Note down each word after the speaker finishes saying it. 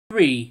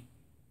3.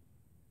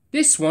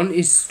 This one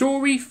is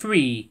story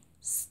 3,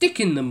 Stick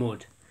in the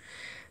Mud.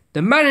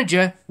 The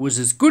manager was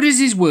as good as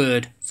his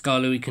word,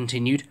 Skarloey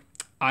continued.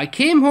 I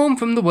came home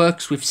from the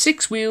works with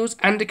 6 wheels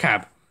and a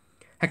cab.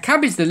 A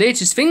cab is the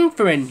latest thing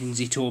for engines,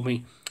 he told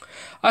me.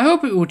 I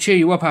hope it will cheer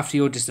you up after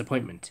your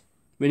disappointment.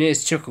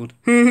 Rhaenyra chuckled.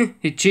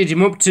 It cheered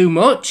him up too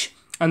much,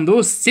 and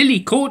those silly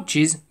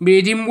coaches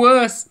made him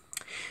worse.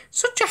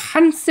 Such a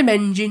handsome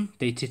engine,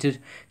 they tittered.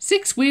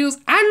 6 wheels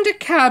and a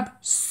cab.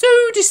 So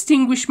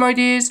distinguished, my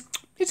dears.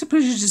 It's a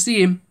pleasure to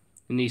see him.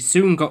 And he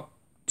soon got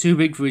too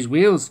big for his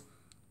wheels.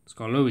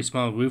 Skarloey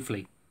smiled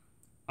ruefully.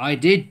 I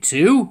did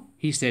too,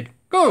 he said.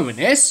 Go on,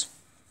 Rhaenys.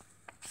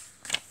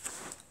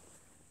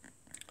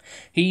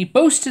 He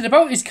boasted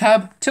about his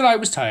cab till I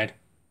was tired,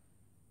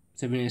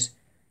 said Rhaenys.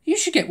 You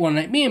should get one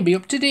like me and be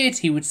up to date,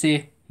 he would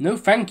say. No,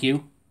 thank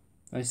you,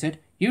 I said.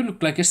 You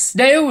look like a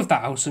snail with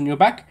that house on your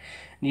back,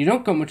 and you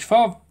don't go much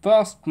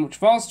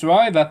faster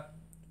either.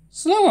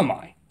 So am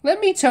I.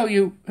 Let me tell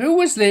you, who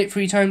was late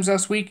 3 times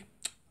last week?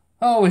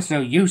 Oh, it's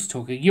no use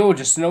talking. You're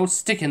just an old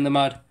stick in the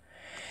mud.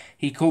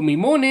 He called me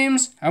more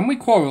names, and we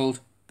quarrelled,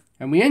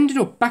 and we ended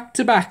up back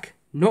to back,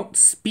 not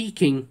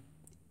speaking.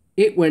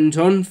 It went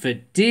on for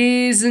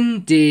days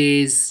and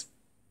days.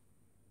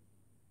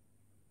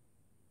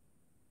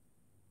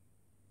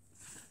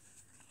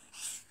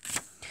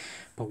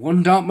 But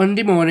one dark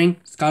Monday morning,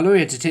 Skarloey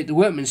had to take the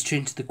workman's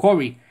train to the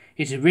quarry.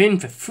 It had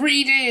rained for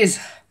 3 days.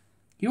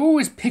 You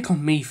always pick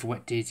on me for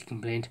wet days, he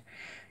complained.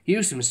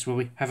 You, Sir Mr.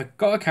 Bobby, have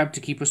got a cab to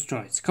keep us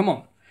dry, so come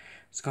on.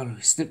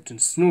 Skarloey snipped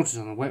and snorted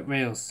on the wet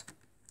rails.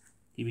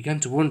 He began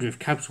to wonder if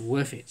cabs were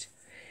worth it.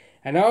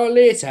 An hour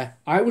later,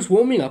 I was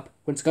warming up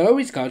when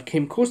Skarloey's guard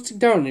came coasting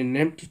down in an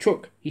empty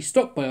truck. He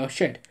stopped by our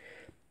shed.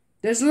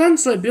 There's a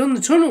landslide beyond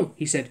the tunnel,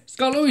 he said.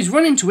 Skarloey's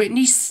run into it and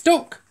he's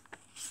stuck.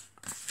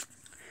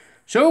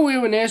 Show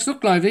wheel and airs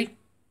look lively.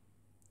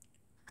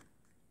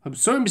 I'm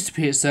sorry, Mr.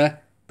 Pierce, sir,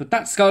 but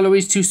that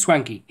Skarloey's too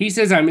swanky. He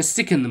says I'm a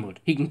stick in the mud.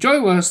 He can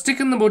jolly well stick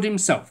in the mud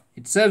himself.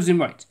 It serves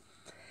him right.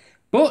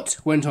 But,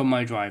 went on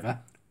my driver,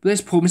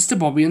 there's poor Mr.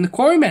 Bobby and the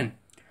quarrymen.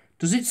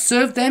 Does it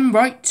serve them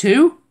right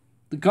too?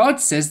 The guard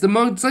says the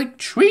mud's like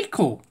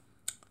treacle.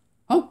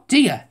 Oh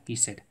dear, he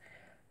said.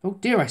 Oh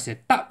dear, I said,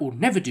 that will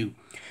never do.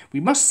 We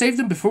must save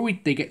them before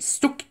they get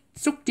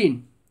sucked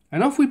in.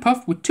 And off we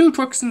puffed with 2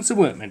 trucks and some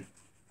workmen.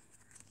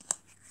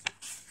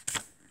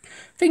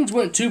 Things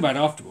weren't too bad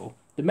after all.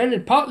 The men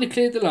had partly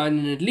cleared the line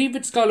and had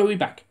levered Skarloey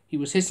back. He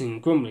was hissing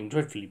and grumbling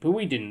dreadfully, but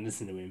we didn't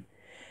listen to him.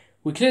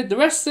 We cleared the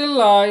rest of the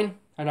line,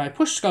 and I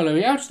pushed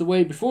Skarloey out of the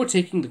way before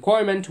taking the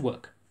quarrymen to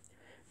work.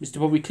 Mr.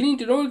 Bobby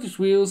cleaned and oiled his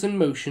wheels in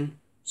motion,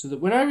 so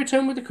that when I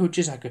returned with the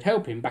coaches I could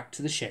help him back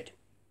to the shed.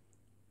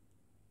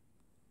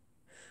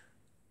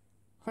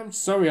 I'm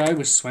sorry I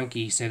was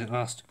swanky, he said at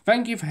last.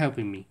 Thank you for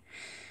helping me.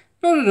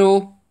 Not at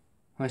all,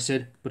 I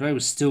said, but I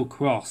was still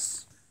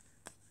cross.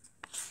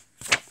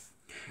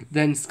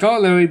 Then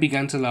Skarloey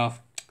began to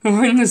laugh.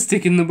 I'm the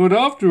stick in the mud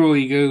after all,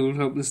 he giggled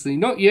hopelessly.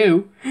 Not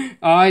you.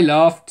 I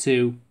laughed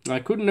too. I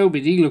couldn't help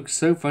it, he looked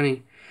so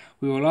funny.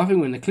 We were laughing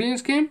when the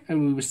cleaners came,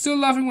 and we were still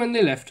laughing when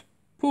they left.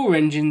 Poor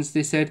engines,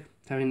 they said,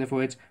 tapping their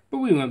foreheads. But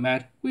we weren't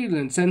mad. We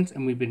learned sense,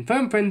 and we've been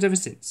firm friends ever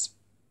since.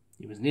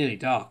 It was nearly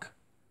dark.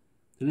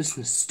 The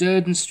listeners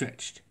stirred and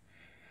stretched.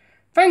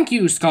 Thank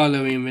you,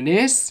 Skarloey and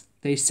Rhaenys,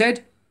 they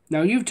said.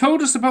 Now you've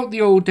told us about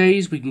the old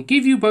days, we can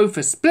give you both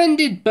a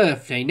splendid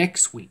birthday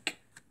next week.